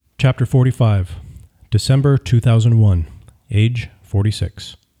Chapter 45, December 2001, age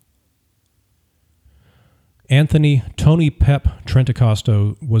 46. Anthony Tony Pep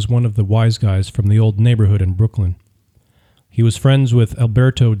Trentacosta was one of the wise guys from the old neighborhood in Brooklyn. He was friends with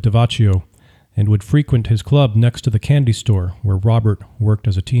Alberto Davaccio and would frequent his club next to the candy store where Robert worked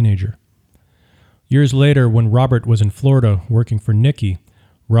as a teenager. Years later, when Robert was in Florida working for Nicky,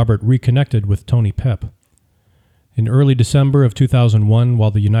 Robert reconnected with Tony Pep. In early December of 2001,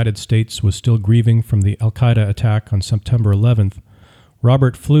 while the United States was still grieving from the Al-Qaeda attack on September 11th,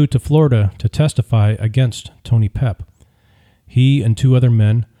 Robert flew to Florida to testify against Tony Pep. He and two other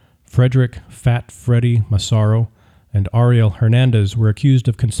men, Frederick Fat Freddy Massaro and Ariel Hernandez, were accused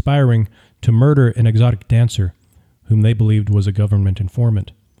of conspiring to murder an exotic dancer, whom they believed was a government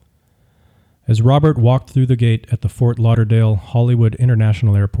informant. As Robert walked through the gate at the Fort Lauderdale Hollywood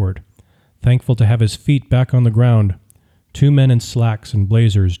International Airport, thankful to have his feet back on the ground, two men in slacks and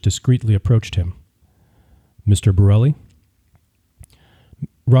blazers discreetly approached him. "Mr. Borrelli?"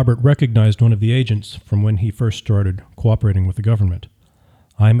 Robert recognized one of the agents from when he first started cooperating with the government.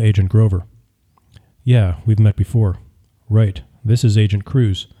 "I'm Agent Grover." "Yeah, we've met before." "Right, this is Agent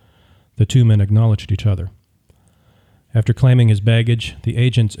Cruz." The two men acknowledged each other. After claiming his baggage, the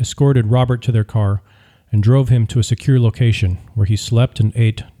agents escorted Robert to their car and drove him to a secure location where he slept and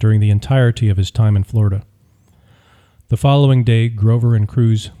ate during the entirety of his time in Florida. The following day, Grover and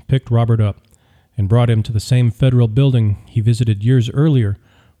Cruz picked Robert up and brought him to the same federal building he visited years earlier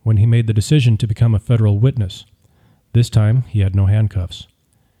when he made the decision to become a federal witness. This time, he had no handcuffs.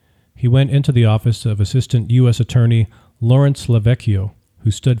 He went into the office of Assistant U.S. Attorney Lawrence Lavecchio,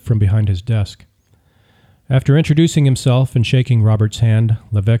 who stood from behind his desk. After introducing himself and shaking Robert's hand,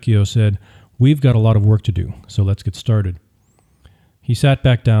 Lavecchio said, "We've got a lot of work to do, so let's get started." He sat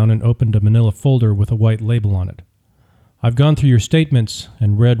back down and opened a manila folder with a white label on it. "I've gone through your statements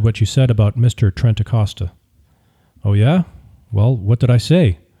and read what you said about Mr. Trentacosta." "Oh yeah? Well, what did I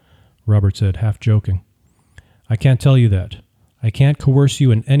say?" Robert said, half joking. "I can't tell you that. I can't coerce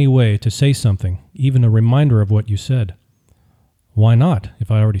you in any way to say something, even a reminder of what you said." "Why not, if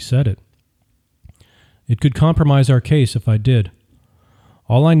I already said it?" "It could compromise our case if I did.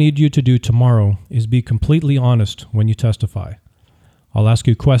 All I need you to do tomorrow is be completely honest when you testify. I'll ask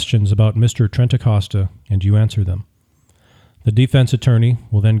you questions about Mr. Trentacosta, and you answer them. The defense attorney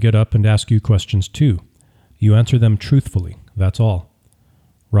will then get up and ask you questions too. You answer them truthfully, that's all."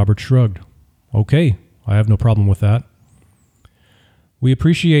 Robert shrugged. "Okay, I have no problem with that." "We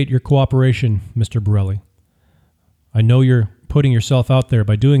appreciate your cooperation, Mr. Borrelli. I know you're putting yourself out there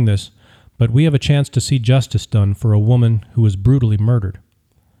by doing this, but we have a chance to see justice done for a woman who was brutally murdered."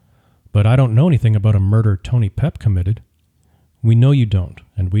 "But I don't know anything about a murder Tony Pep committed." "We know you don't,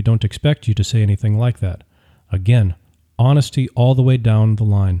 and we don't expect you to say anything like that. Again, honesty all the way down the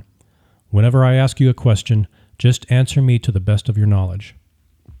line. Whenever I ask you a question, just answer me to the best of your knowledge."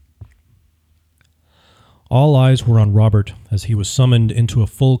 All eyes were on Robert as he was summoned into a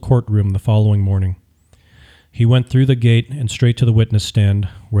full courtroom the following morning. He went through the gate and straight to the witness stand,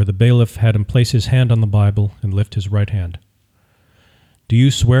 where the bailiff had him place his hand on the Bible and lift his right hand. "Do you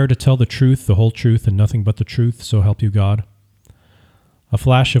swear to tell the truth, the whole truth, and nothing but the truth, so help you God?" A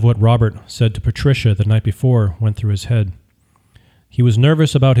flash of what Robert said to Patricia the night before went through his head. He was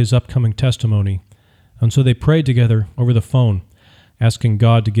nervous about his upcoming testimony, and so they prayed together over the phone, asking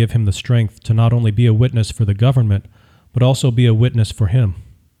God to give him the strength to not only be a witness for the government, but also be a witness for him.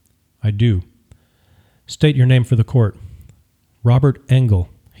 "I do." "State your name for the court." "Robert Engel,"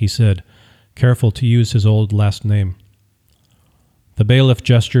 he said, careful to use his old last name. The bailiff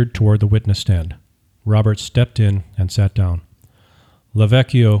gestured toward the witness stand. Robert stepped in and sat down.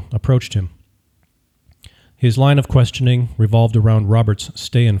 Lavecchio approached him. His line of questioning revolved around Robert's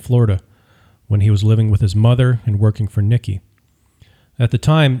stay in Florida, when he was living with his mother and working for Nicky. At the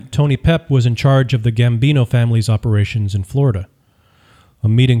time, Tony Pep was in charge of the Gambino family's operations in Florida. A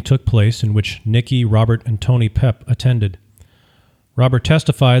meeting took place in which Nicky, Robert, and Tony Pep attended. Robert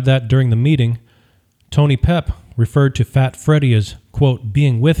testified that during the meeting, Tony Pep referred to Fat Freddy as, quote,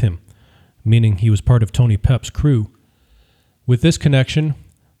 being with him, meaning he was part of Tony Pep's crew. With this connection,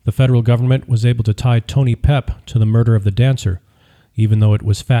 the federal government was able to tie Tony Pep to the murder of the dancer, even though it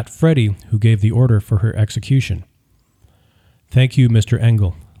was Fat Freddy who gave the order for her execution. "Thank you, Mr.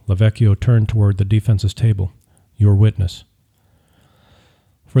 Engel." Lavecchio turned toward the defense's table. "Your witness."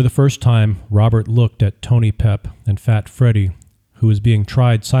 For the first time, Robert looked at Tony Pep and Fat Freddy, who was being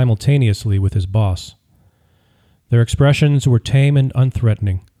tried simultaneously with his boss. Their expressions were tame and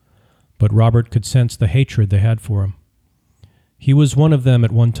unthreatening, but Robert could sense the hatred they had for him. He was one of them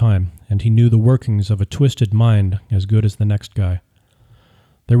at one time, and he knew the workings of a twisted mind as good as the next guy.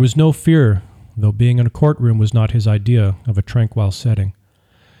 There was no fear, though being in a courtroom was not his idea of a tranquil setting.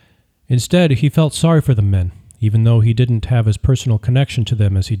 Instead, he felt sorry for the men, even though he didn't have as personal connection to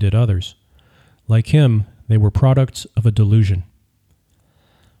them as he did others. Like him, they were products of a delusion.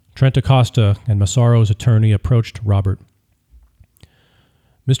 Trent Acosta and Massaro's attorney approached Robert.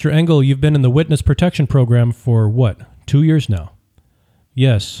 Mr. Engel, you've been in the witness protection program for, 2 years now?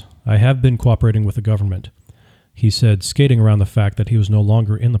 Yes, I have been cooperating with the government, he said, skating around the fact that he was no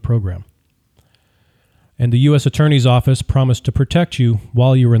longer in the program. And the U.S. Attorney's Office promised to protect you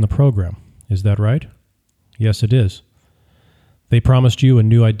while you were in the program. Is that right? Yes, it is. They promised you a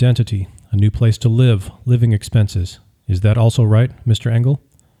new identity, a new place to live, living expenses. Is that also right, Mr. Engel?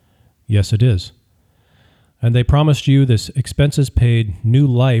 Yes, it is. And they promised you this expenses-paid new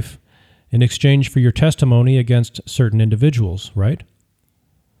life in exchange for your testimony against certain individuals, right?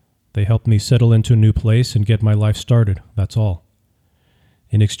 They helped me settle into a new place and get my life started, that's all.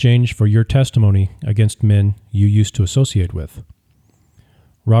 In exchange for your testimony against men you used to associate with.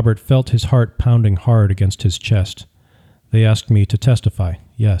 Robert felt his heart pounding hard against his chest. They asked me to testify,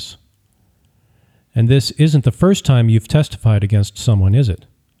 yes. And this isn't the first time you've testified against someone, is it?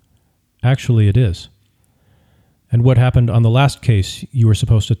 Actually, it is. And what happened on the last case you were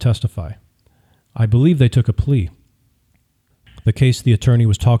supposed to testify? I believe they took a plea. The case the attorney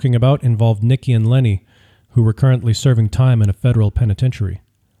was talking about involved Nikki and Lenny, who were currently serving time in a federal penitentiary.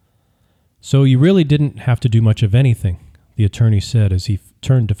 So you really didn't have to do much of anything, the attorney said as he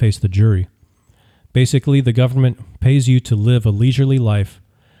turned to face the jury. Basically, the government pays you to live a leisurely life,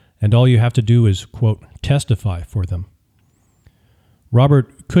 and all you have to do is, quote, testify for them.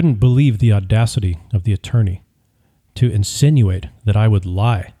 Robert couldn't believe the audacity of the attorney to insinuate that I would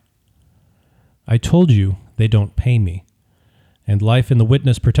lie. I told you they don't pay me, and life in the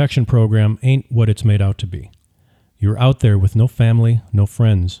witness protection program ain't what it's made out to be. You're out there with no family, no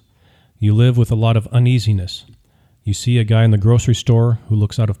friends. You live with a lot of uneasiness. You see a guy in the grocery store who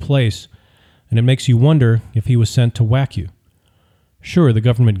looks out of place, and it makes you wonder if he was sent to whack you. Sure, the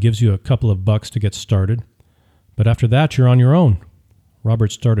government gives you a couple of bucks to get started, but after that you're on your own.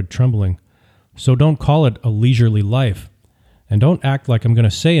 Robert started trembling. So don't call it a leisurely life, and don't act like I'm going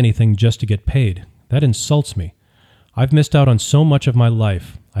to say anything just to get paid. That insults me. I've missed out on so much of my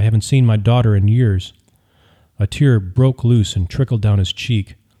life. I haven't seen my daughter in years. A tear broke loose and trickled down his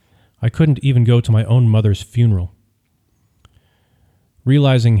cheek. I couldn't even go to my own mother's funeral.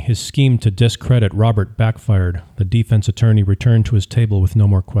 Realizing his scheme to discredit Robert backfired, the defense attorney returned to his table with no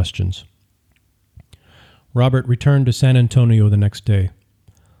more questions. Robert returned to San Antonio the next day.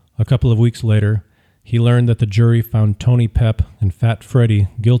 A couple of weeks later, he learned that the jury found Tony Pep and Fat Freddy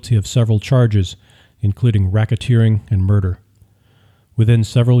guilty of several charges, including racketeering and murder. Within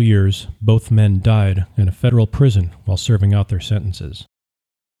several years, both men died in a federal prison while serving out their sentences.